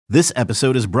This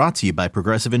episode is brought to you by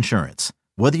Progressive Insurance.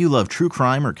 Whether you love true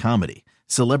crime or comedy,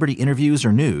 celebrity interviews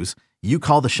or news, you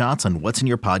call the shots on what's in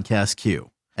your podcast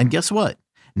queue. And guess what?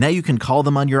 Now you can call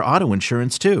them on your auto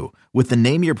insurance too with the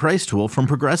Name Your Price tool from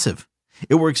Progressive.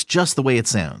 It works just the way it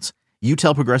sounds. You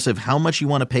tell Progressive how much you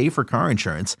want to pay for car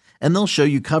insurance, and they'll show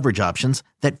you coverage options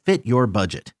that fit your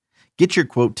budget. Get your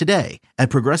quote today at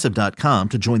Progressive.com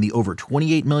to join the over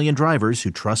 28 million drivers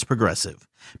who trust Progressive.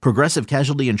 Progressive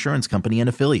Casualty Insurance Company and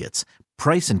Affiliates.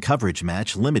 Price and coverage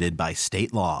match limited by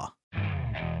state law.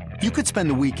 You could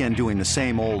spend the weekend doing the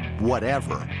same old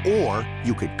whatever, or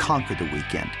you could conquer the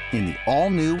weekend in the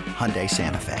all-new Hyundai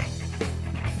Santa Fe.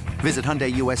 Visit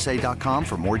HyundaiUSA.com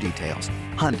for more details.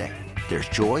 Hyundai, there's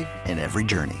joy in every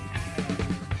journey.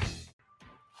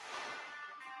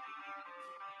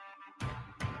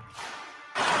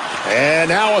 And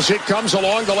now as it comes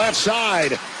along the left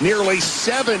side, nearly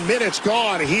 7 minutes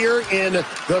gone here in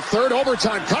the third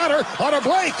overtime. Connor on a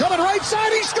break, coming right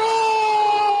side, he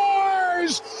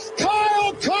scores!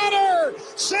 Kyle Connor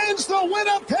sends the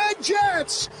Winnipeg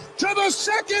Jets to the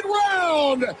second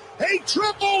round, a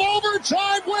triple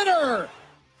overtime winner.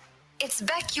 It's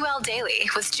BetQL Daily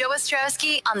with Joe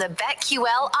Ostrowski on the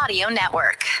BetQL Audio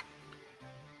Network.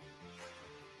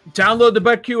 Download the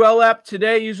BetQL app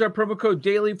today. Use our promo code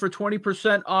DAILY for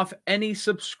 20% off any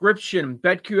subscription.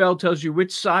 BetQL tells you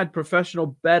which side professional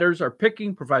bettors are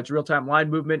picking, provides real-time line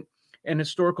movement and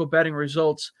historical betting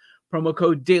results. Promo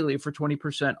code DAILY for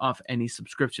 20% off any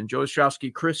subscription. Joe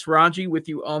Ostrowski, Chris Ranji with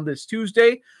you on this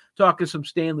Tuesday, talking some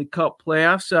Stanley Cup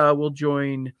playoffs.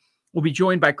 We'll be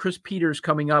joined by Chris Peters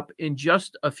coming up in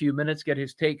just a few minutes, get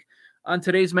his take on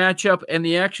today's matchup and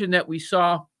the action that we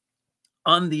saw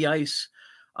on the ice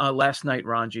last night,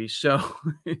 Ranji. So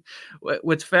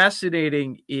what's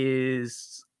fascinating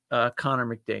is Connor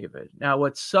McDavid. Now,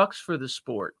 what sucks for the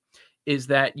sport is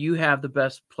that you have the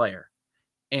best player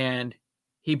and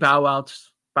he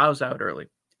bows out early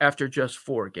after just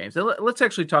 4 games. And let's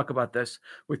actually talk about this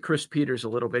with Chris Peters a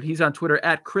little bit. He's on Twitter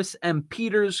at Chris M.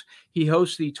 Peters. He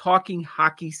hosts the Talking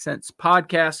Hockey Sense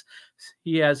podcast.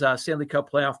 He has Stanley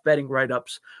Cup playoff betting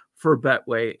write-ups for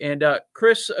Betway. And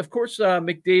Chris, of course,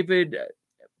 McDavid,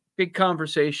 big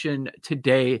conversation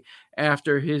today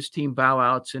after his team bow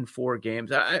outs in 4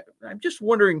 games. I'm just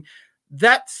wondering,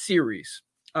 that series,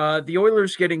 the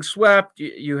Oilers getting swept,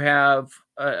 you have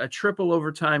a triple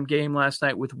overtime game last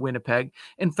night with Winnipeg.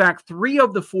 In fact, 3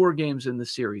 of the 4 games in the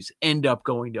series end up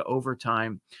going to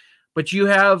overtime. But you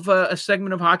have a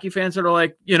segment of hockey fans that are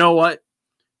like, you know what?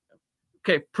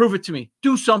 Okay, prove it to me.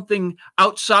 Do something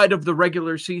outside of the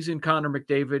regular season, Connor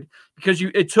McDavid, because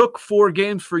it took 4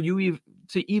 games for you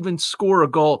to even score a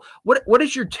goal. What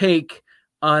is your take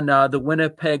on the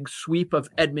Winnipeg sweep of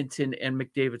Edmonton and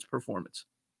McDavid's performance?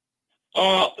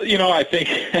 I think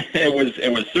it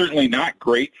was certainly not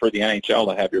great for the NHL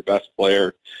to have your best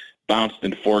player bounced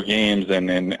in 4 games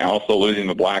and also losing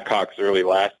the Blackhawks early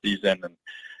last season. And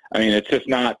I mean, it's just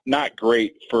not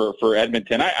great for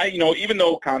Edmonton. Even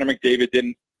though Connor McDavid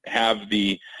didn't have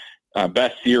the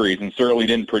best series and certainly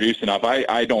didn't produce enough,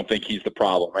 I don't think he's the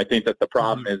problem. I think that the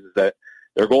problem is that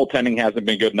their goaltending hasn't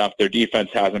been good enough. Their defense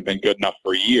hasn't been good enough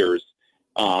for years.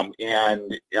 And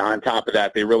on top of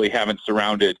that, they really haven't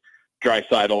surrounded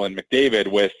Draisaitl and McDavid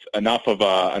with enough of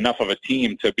a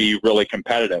team to be really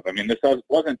competitive. I mean, this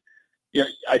wasn't.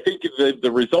 I think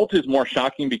the result is more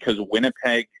shocking because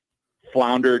Winnipeg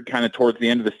floundered kind of towards the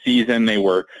end of the season. They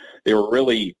were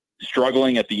really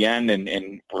struggling at the end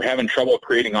and were having trouble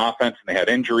creating offense, and they had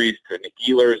injuries to Nick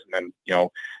Ehlers, and then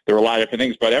there were a lot of different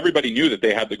things. But everybody knew that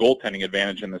they had the goaltending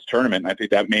advantage in this tournament. And I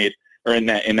think that made, or in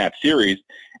that series,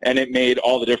 and it made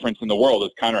all the difference in the world. As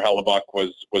Connor Hellebuyck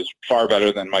was far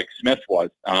better than Mike Smith was,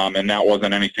 and that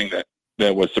wasn't anything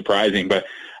that was surprising. But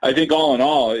I think all in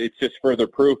all, it's just further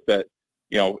proof that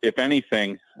if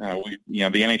anything, the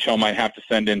NHL might have to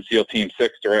send in SEAL Team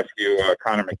 6 to rescue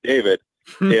Connor McDavid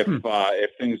if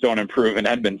things don't improve in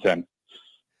Edmonton.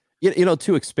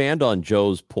 To expand on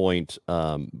Joe's point,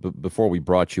 before we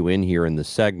brought you in here in the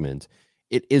segment,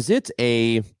 is it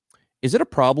a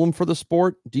problem for the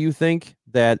sport? Do you think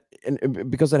that,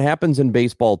 because it happens in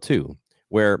baseball too,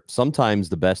 where sometimes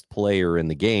the best player in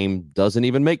the game doesn't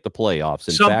even make the playoffs?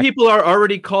 In fact, people are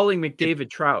already calling McDavid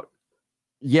Trout.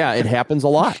 Yeah, it happens a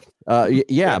lot.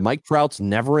 Mike Trout's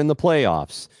never in the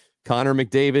playoffs. Connor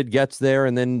McDavid gets there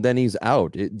and then he's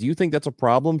out. Do you think that's a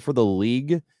problem for the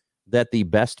league, that the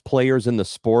best players in the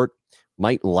sport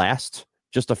might last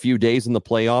just a few days in the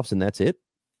playoffs and that's it?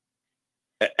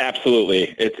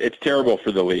 Absolutely. It's terrible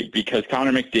for the league because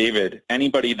Connor McDavid,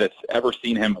 anybody that's ever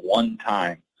seen him one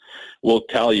time will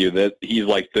tell you that he's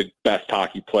like the best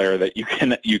hockey player that you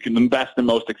can the best and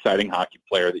most exciting hockey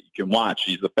player that you can watch.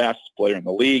 He's the fastest player in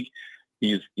the league.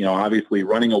 He's, obviously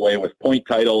running away with point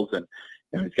titles, and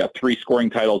he's got 3 scoring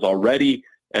titles already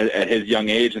at his young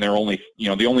age. And they're only,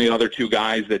 the only other 2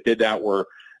 guys that did that were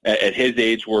at his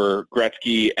age were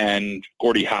Gretzky and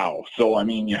Gordie Howe. So, I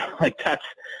mean,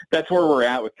 that's where we're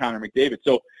at with Connor McDavid.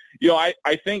 So,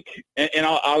 I think, and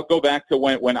I'll go back to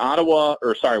when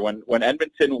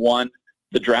Edmonton won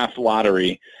the draft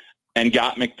lottery and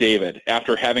got McDavid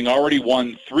after having already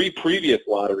won 3 previous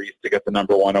lotteries to get the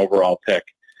number 1 overall pick.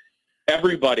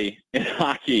 Everybody in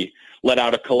hockey let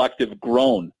out a collective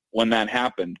groan when that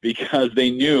happened, because they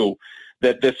knew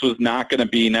that this was not going to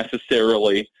be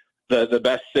necessarily the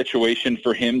best situation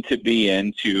for him to be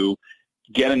in to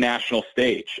get a national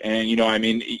stage. And,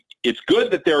 it's good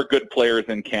that there are good players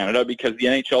in Canada, because the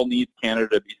NHL needs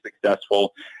Canada to be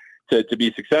successful, to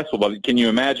be successful. But can you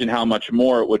imagine how much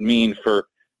more it would mean for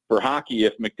hockey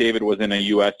if McDavid was in a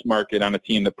U.S. market on a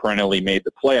team that perennially made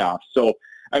the playoffs? So,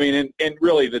 I mean, and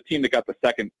really the team that got the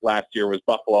second last year was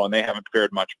Buffalo, and they haven't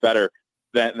fared much better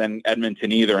than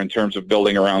Edmonton either in terms of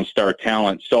building around star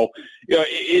talent. So,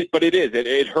 but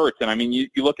it hurts. And I mean, you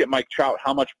look at Mike Trout,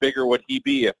 how much bigger would he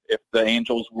be if the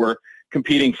Angels were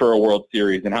competing for a World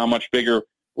Series, and how much bigger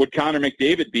would Connor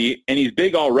McDavid be? And he's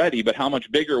big already, but how much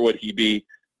bigger would he be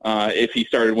if he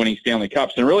started winning Stanley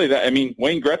Cups? And really,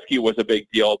 Wayne Gretzky was a big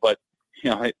deal, but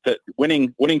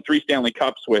winning 3 Stanley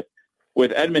Cups with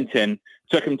Edmonton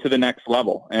took him to the next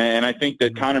level. And I think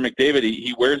that Connor McDavid,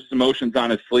 he wears his emotions on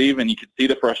his sleeve, and you could see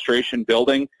the frustration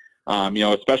building.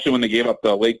 Especially when they gave up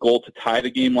the late goal to tie the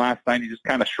game last night, he just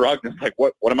kind of shrugged and was like,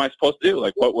 "What am I supposed to do?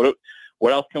 Like,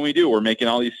 what else can we do? We're making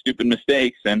all these stupid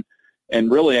mistakes."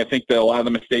 And really, I think that a lot of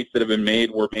the mistakes that have been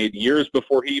made were made years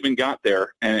before he even got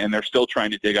there, and they're still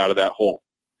trying to dig out of that hole.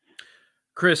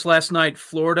 Chris, last night,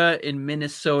 Florida and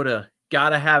Minnesota got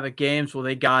to have it games. Well,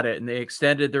 they got it, and they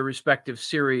extended their respective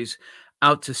series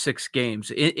out to 6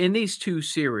 games. In these 2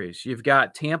 series, you've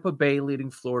got Tampa Bay leading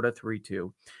Florida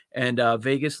 3-2, and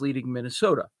Vegas leading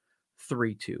Minnesota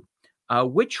 3-2.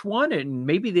 Which one, and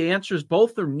maybe the answer is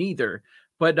both or neither,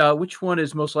 but which one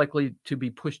is most likely to be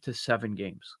pushed to 7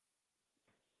 games?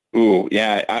 Ooh,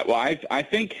 yeah. I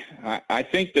think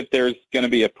that there's going to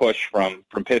be a push from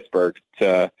Pittsburgh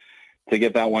to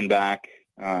get that one back,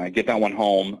 get that one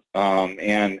home,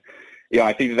 and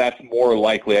I think that's more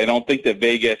likely. I don't think that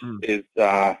Vegas is.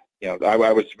 I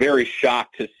was very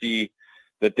shocked to see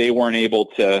that they weren't able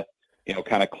to,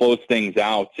 kind of close things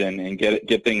out and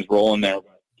get things rolling there.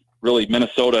 Really,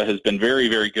 Minnesota has been very,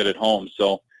 very good at home.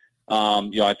 So,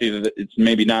 I think that it's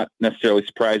maybe not necessarily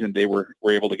surprising they were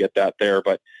able to get that there.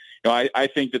 But, I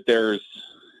think that there's,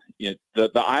 the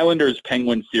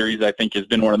Islanders-Penguins series, I think, has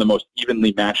been one of the most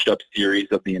evenly matched up series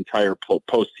of the entire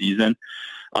postseason.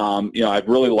 I've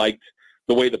really liked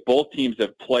the way that both teams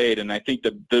have played, and I think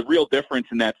the real difference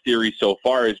in that series so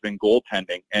far has been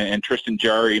goaltending. And Tristan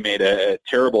Jarry made a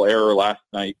terrible error last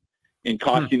night in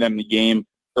costing them the game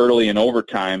early in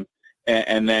overtime.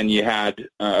 And then you had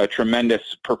a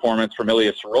tremendous performance from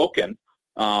Ilya Sorokin,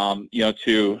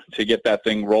 to get that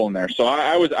thing rolling there. So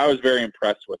I was very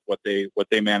impressed with what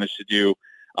they managed to do.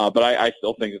 But I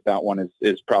still think that one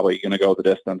is probably going to go the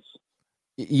distance.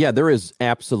 Yeah, there is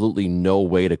absolutely no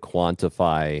way to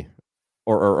quantify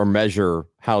or measure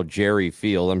how Jerry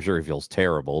feels. I'm sure he feels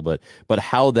terrible, but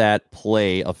how that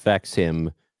play affects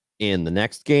him in the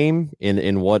next game,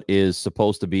 in what is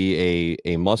supposed to be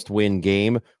a must-win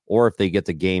game, or if they get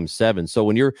to Game 7. So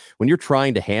when you're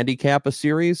trying to handicap a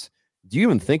series, do you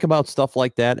even think about stuff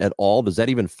like that at all? Does that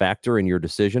even factor in your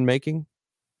decision making?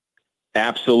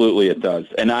 Absolutely, it does.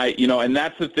 And and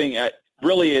that's the thing.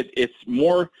 Really,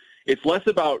 it's less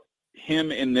about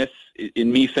him in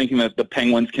me thinking that the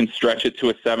Penguins can stretch it to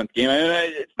a 7th game.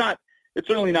 It's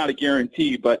certainly not a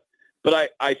guarantee, but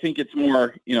I think it's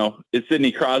more, it's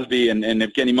Sidney Crosby and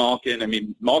Evgeny Malkin. I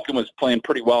mean, Malkin was playing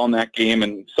pretty well in that game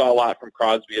and saw a lot from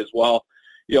Crosby as well.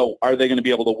 Are they going to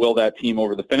be able to will that team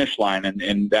over the finish line?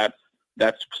 And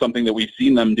that's something that we've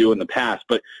seen them do in the past.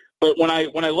 But when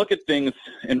I look at things,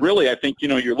 and really I think,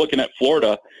 you're looking at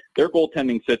Florida, their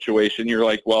goaltending situation, you're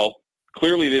like, well,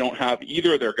 clearly they don't have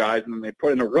either of their guys, and then they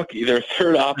put in a rookie, their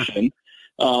third option,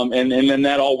 and then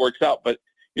that all works out. But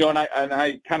and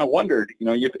I kind of wondered,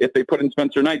 if they put in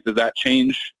Spencer Knight, does that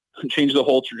change the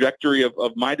whole trajectory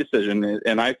of my decision?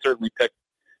 And I certainly picked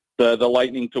the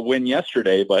Lightning to win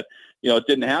yesterday, but it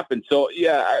didn't happen. So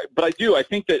but I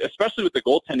think that especially with the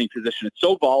goaltending position, it's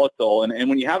so volatile, and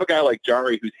when you have a guy like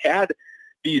Jarry who's had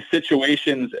these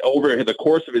situations over the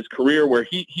course of his career where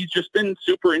he's just been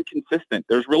super inconsistent.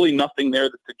 There's really nothing there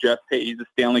that suggests, hey, he's a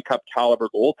Stanley Cup caliber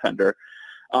goaltender.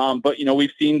 But,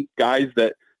 we've seen guys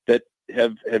that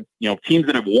have teams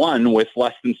that have won with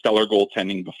less than stellar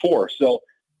goaltending before. So,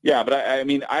 yeah, but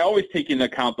I always take into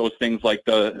account those things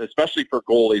especially for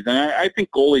goalies. And I think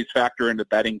goalies factor into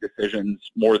betting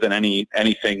decisions more than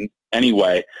anything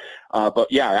anyway. But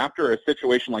yeah, after a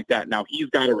situation like that, now he's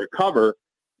got to recover.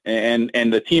 And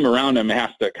the team around him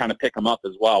has to kind of pick him up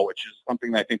as well, which is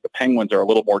something that I think the Penguins are a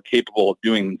little more capable of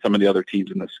doing than some of the other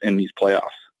teams in these playoffs.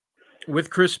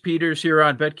 With Chris Peters here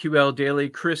on BetQL Daily.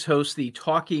 Chris hosts the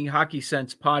Talking Hockey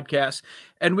Sense podcast,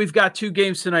 and we've got 2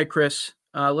 games tonight, Chris.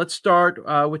 Let's start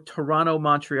with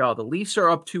Toronto-Montreal. The Leafs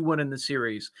are up 2-1 in the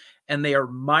series, and they are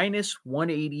minus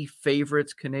 180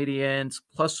 favorites. Canadiens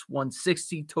plus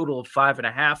 160, total of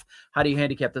 5.5. How do you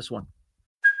handicap this one?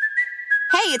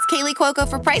 Hey, it's Kaylee Cuoco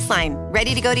for Priceline.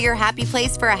 Ready to go to your happy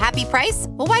place for a happy price?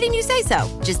 Well, why didn't you say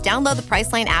so? Just download the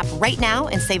Priceline app right now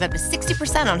and save up to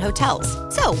 60% on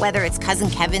hotels. So whether it's Cousin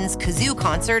Kevin's Kazoo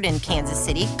Concert in Kansas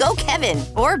City, go Kevin,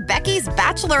 or Becky's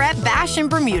Bachelorette Bash in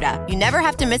Bermuda, you never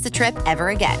have to miss a trip ever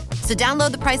again. So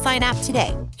download the Priceline app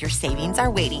today. Your savings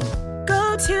are waiting.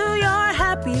 Go to your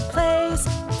happy place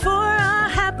for a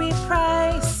happy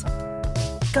price.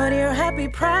 Go to your happy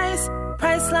price,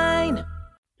 Priceline.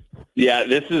 Yeah,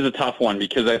 this is a tough one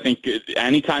because I think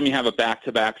anytime you have a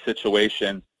back-to-back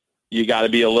situation, you got to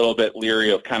be a little bit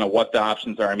leery of kind of what the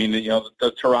options are. I mean,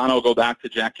 does Toronto go back to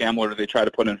Jack Campbell, or do they try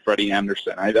to put in Freddie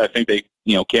Anderson? I think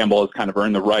Campbell has kind of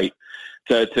earned the right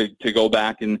to go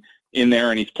back in there,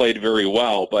 and he's played very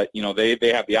well. But,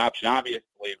 they have the option. Obviously,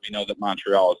 we know that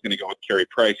Montreal is going to go with Carey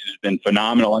Price, who's been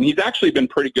phenomenal, and he's actually been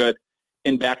pretty good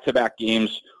in back-to-back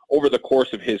games over the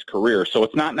course of his career. So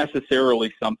it's not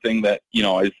necessarily something that,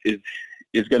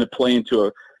 is going to play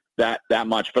into that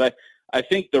much. But I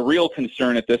think the real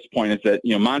concern at this point is that,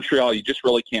 Montreal, you just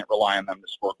really can't rely on them to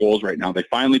score goals right now. They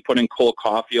finally put in Cole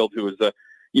Caulfield, who is a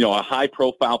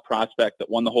high-profile prospect that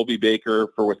won the Hobey Baker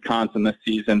for Wisconsin this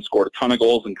season, scored a ton of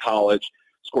goals in college,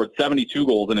 scored 72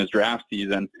 goals in his draft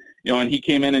season. And he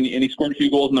came in and he scored a few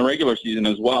goals in the regular season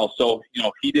as well. So,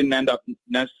 he didn't end up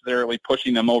necessarily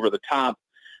pushing them over the top.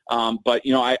 But,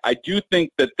 I do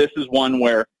think that this is one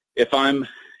where if I'm,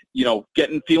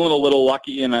 feeling a little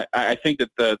lucky, and I think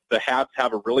that the Habs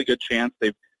have a really good chance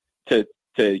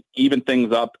to even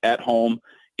things up at home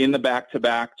in the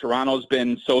back-to-back. Toronto's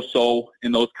been so-so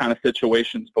in those kind of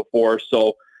situations before.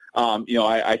 So,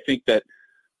 I think that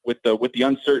with the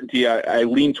uncertainty, I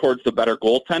lean towards the better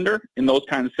goaltender in those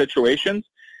kind of situations.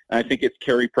 And I think it's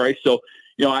Carey Price. So,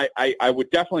 I would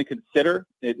definitely consider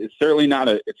it. It's certainly not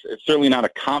a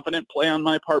confident play on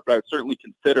my part, but I would certainly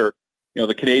consider,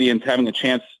 the Canadiens having a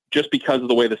chance just because of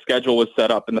the way the schedule was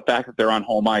set up and the fact that they're on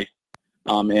home ice,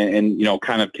 and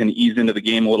kind of can ease into the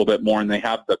game a little bit more, and they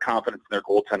have the confidence in their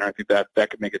goaltender. I think that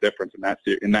could make a difference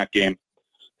in that game.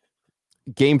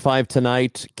 Game 5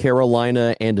 tonight.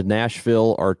 Carolina and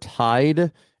Nashville are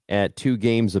tied at 2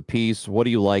 games apiece. What do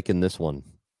you like in this one?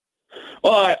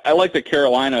 Well, I like that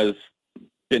Carolina's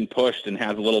been pushed and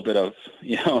has a little bit of,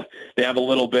 they have a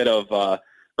little bit of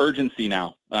urgency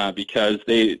now because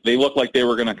they look like they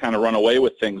were going to kind of run away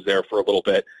with things there for a little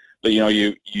bit. But,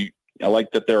 I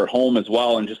like that they're at home as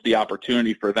well, and just the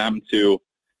opportunity for them to,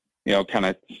 kind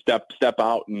of step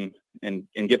out and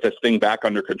get this thing back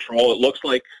under control. It looks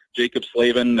like Jacob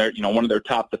Slavin, one of their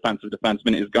top defensive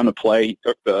defensemen, is going to play. He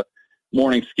took the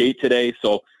morning skate today,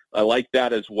 so I like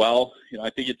that as well. I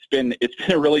think it's been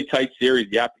a really tight series.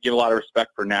 You have to give a lot of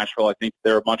respect for Nashville. I think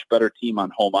they're a much better team on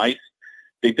home ice.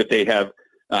 I think that they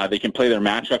can play their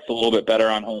matchups a little bit better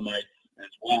on home ice as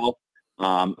well.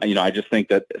 I just think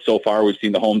that so far we've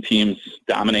seen the home teams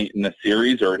dominate in the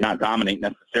series, or not dominate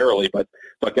necessarily, but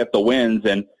get the wins.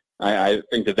 And I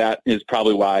think that is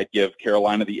probably why I'd give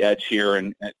Carolina the edge here.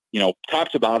 And, top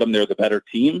to bottom, they're the better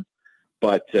team.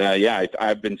 But,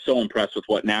 I've been so impressed with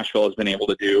what Nashville has been able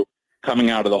to do coming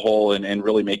out of the hole and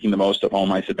really making the most of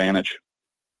home ice advantage.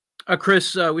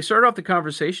 Chris, we started off the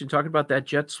conversation talking about that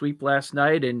jet sweep last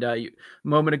night. And a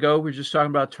moment ago, we were just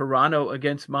talking about Toronto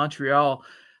against Montreal.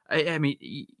 I mean,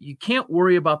 you can't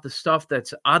worry about the stuff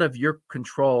that's out of your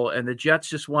control. And the Jets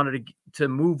just wanted to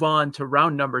move on to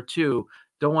round number 2.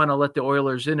 Don't want to let the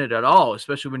Oilers in it at all,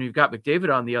 especially when you've got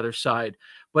McDavid on the other side.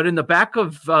 But in the back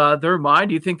of their mind,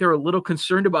 do you think they're a little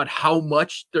concerned about how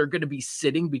much they're going to be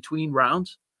sitting between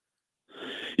rounds?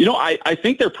 I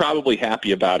think they're probably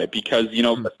happy about it because,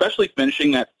 especially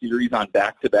finishing that series on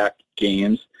back-to-back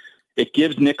games, it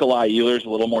gives Nikolai Ehlers a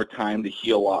little more time to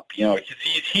heal up.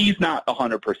 He's not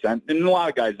 100%, and a lot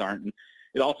of guys aren't.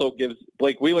 it also gives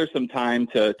Blake Wheeler some time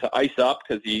to ice up,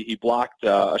 because he blocked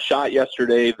a shot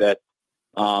yesterday that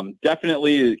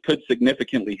definitely could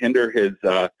significantly hinder his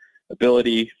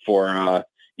ability for,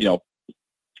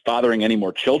 fathering any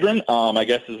more children, I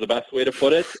guess is the best way to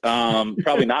put it.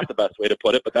 Probably not the best way to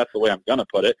put it, but that's the way I'm going to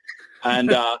put it.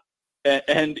 And so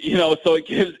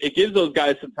it gives those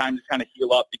guys some time to kind of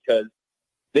heal up, because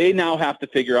they now have to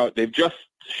figure out, they've just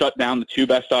shut down the 2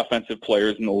 best offensive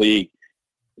players in the league.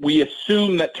 We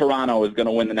assume that Toronto is going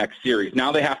to win the next series.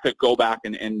 Now they have to go back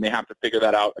and they have to figure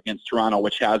that out against Toronto,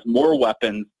 which has more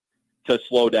weapons to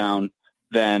slow down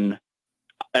than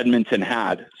Edmonton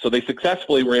had. So they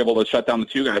successfully were able to shut down the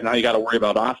 2 guys. Now you got to worry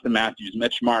about Austin Matthews,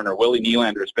 Mitch Marner, Willie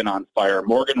Nylander has been on fire,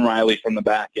 Morgan Riley from the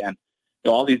back end.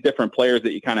 All these different players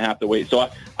that you kind of have to wait. So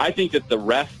I think that the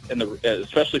rest, and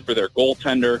especially for their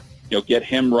goaltender, get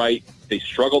him right. They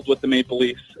struggled with the Maple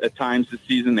Leafs at times this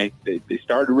season. They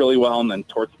started really well, and then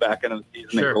towards the back end of the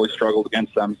season, They really struggled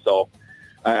against them. So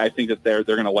I think that they're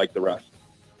going to like the rest.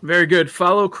 Very good.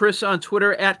 Follow Chris on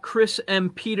Twitter at Chris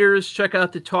M. Peters. Check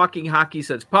out the Talking Hockey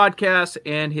Sets podcast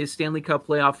and his Stanley Cup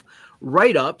playoff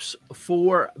write-ups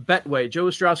for Betway. Joe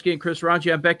Ostrowski and Chris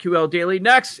Ranji on BetQL Daily.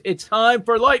 Next, it's time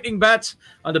for Lightning Bets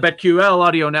on the BetQL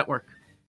Audio Network.